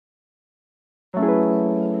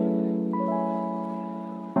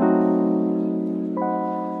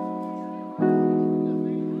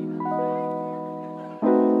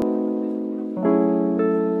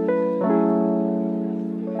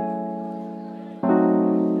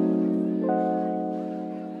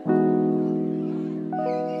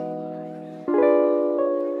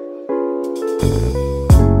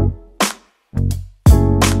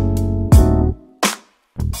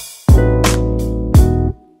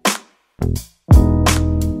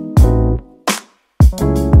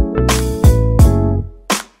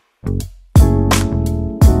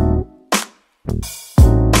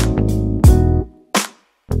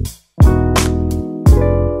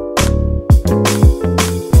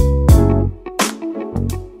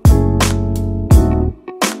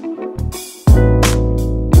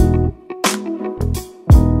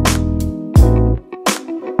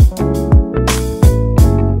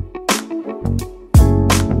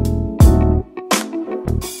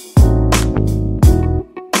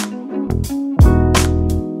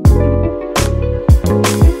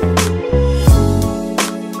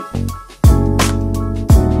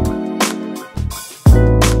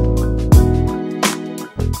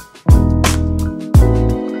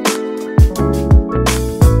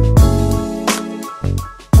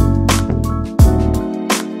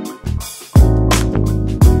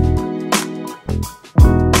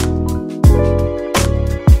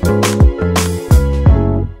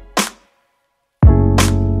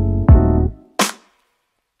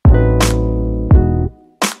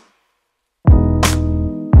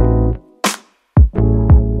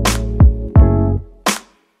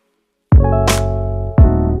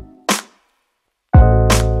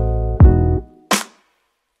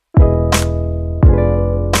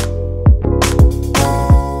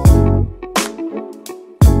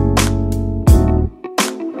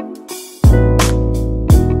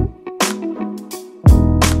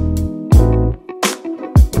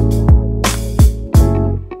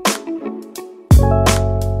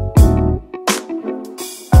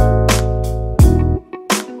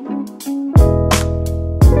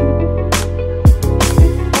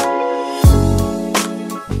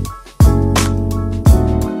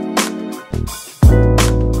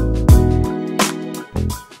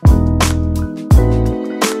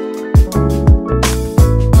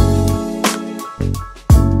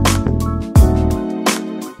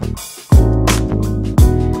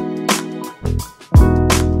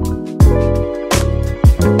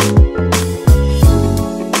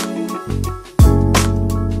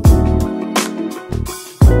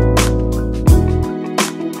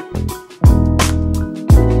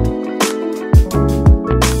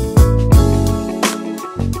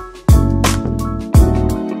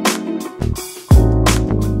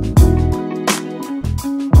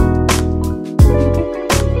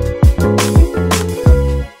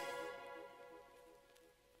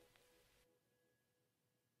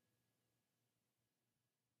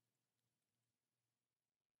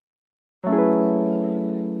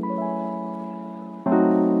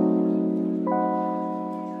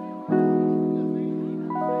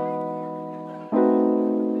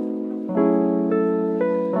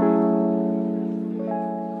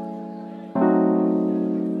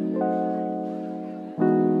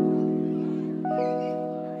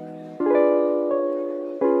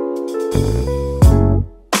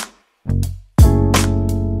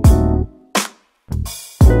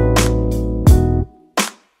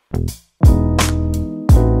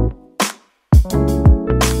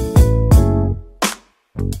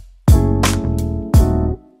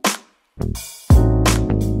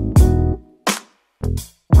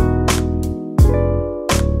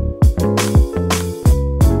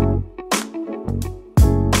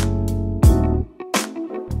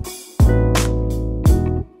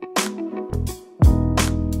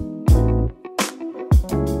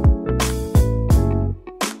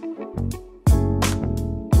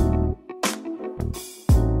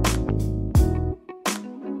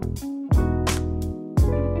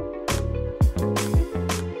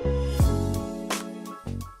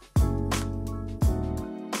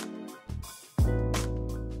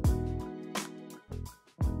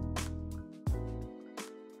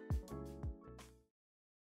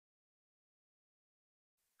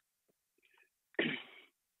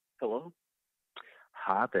Hello?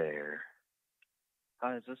 Hi there.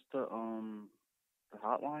 Hi, is this the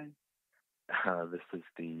hotline? This is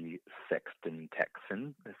the Sexton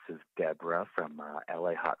Texan. This is Deborah from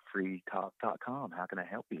LAHotFreeTalk.com. How can I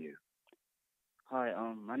help you? Hi,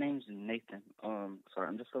 my name's Nathan. Sorry,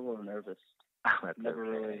 I'm just a little nervous. That's Never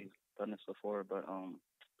okay. really done this before, but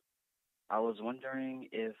I was wondering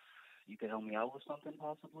if you could help me out with something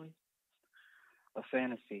possibly. A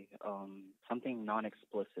fantasy, something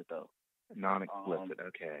non-explicit though. Non-explicit,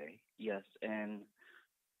 okay. Yes, and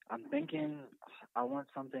I'm thinking I want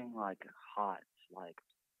something like hot, like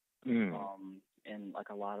and like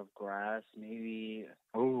a lot of grass, maybe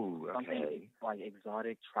Oh, something okay. like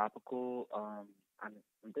exotic, tropical. I'm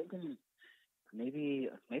thinking maybe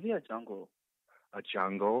a jungle. A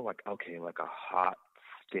jungle, like a hot,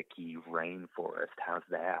 sticky rainforest. How's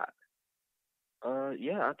that?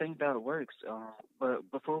 Yeah, I think that works. But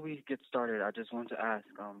before we get started, I just want to ask,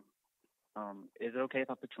 is it okay if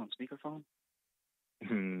I put you on speakerphone?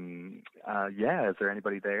 Yeah. Is there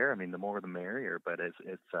anybody there? I mean, the more the merrier. But is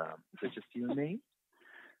it just you and me?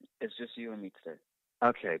 It's just you and me today.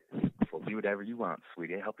 Okay. Well, do whatever you want,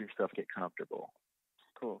 sweetie. Help yourself get comfortable.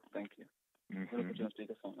 Cool, thank you. I'm gonna put you on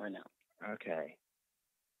speakerphone right now. Okay.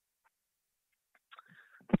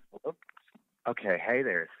 Okay, hey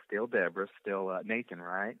there. Still Deborah, still Nathan,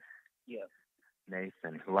 right? Yeah.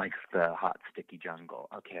 Nathan, who likes the hot, sticky jungle.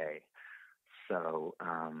 Okay. So,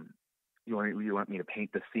 you want me to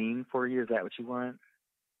paint the scene for you? Is that what you want?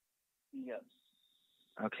 Yes.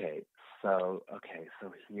 Okay. So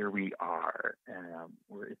here we are.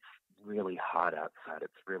 It's really hot outside.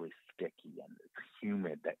 It's really sticky and it's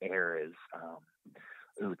humid. The air is,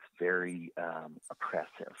 it's very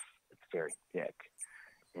oppressive. It's very thick.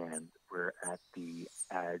 And we're at the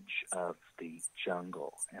edge of the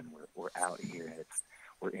jungle, and we're out here, and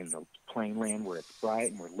we're in the plain land where it's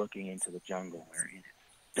bright, and we're looking into the jungle where it is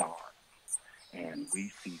dark, and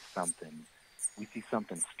we see something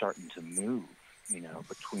starting to move,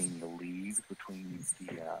 between the leaves, between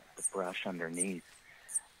the brush underneath,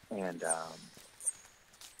 and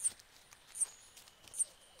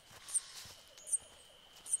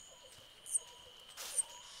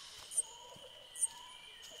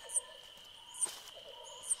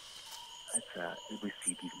we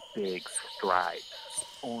see these big stripes,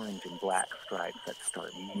 orange and black stripes that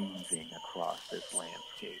start moving across this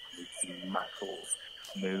landscape. We see muscles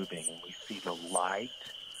moving, and we see the light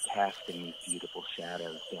casting these beautiful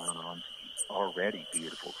shadows down onto these already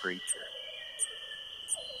beautiful creatures.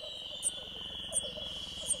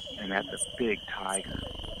 And that's a big tiger.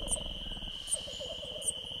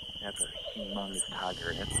 That's a humongous tiger,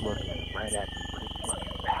 and it's looking right at you, but it's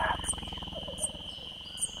looking past you.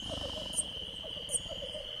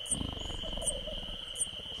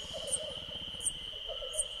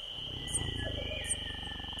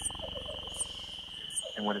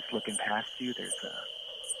 And when it's looking past you, there's a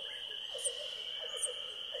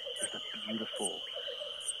beautiful,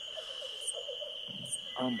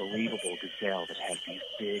 unbelievable gazelle that has these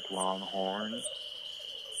big, long horns.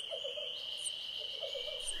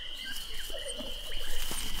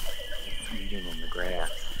 It's eating in the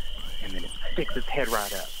grass, and then it sticks its head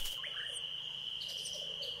right up.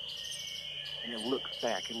 And it looks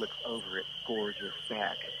back, it looks over its gorgeous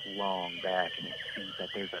back, its long back, and it sees that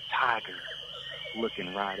there's a tiger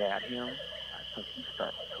looking right at him. So he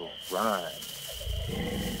starts to run.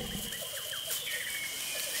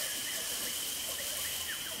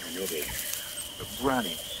 And it is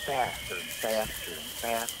running faster and faster and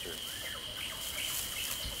faster.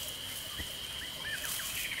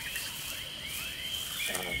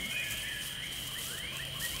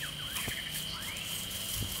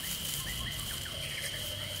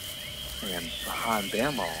 And behind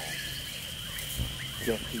them all,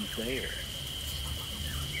 guess who's there?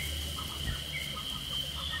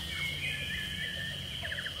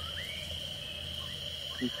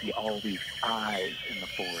 You see all these eyes in the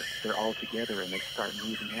forest. They're all together and they start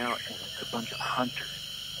moving out, and it's a bunch of hunters.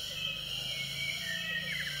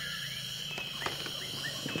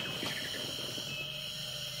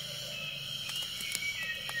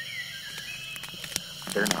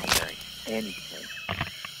 They're not wearing anything.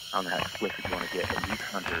 I don't know how explicit you want to get, but these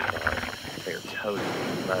hunters they're totally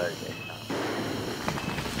mud.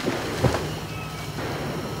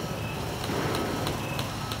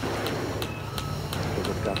 So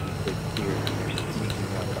they've got these big spears and they're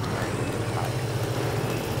sneaking up behind them.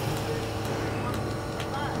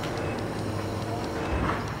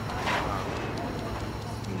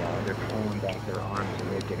 They're pulling back their arms and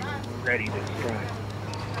they're getting ready to strike.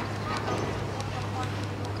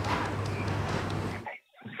 They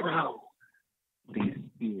throw these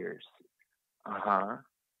spears.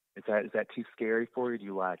 Is that too scary for you? Do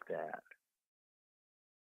you like that?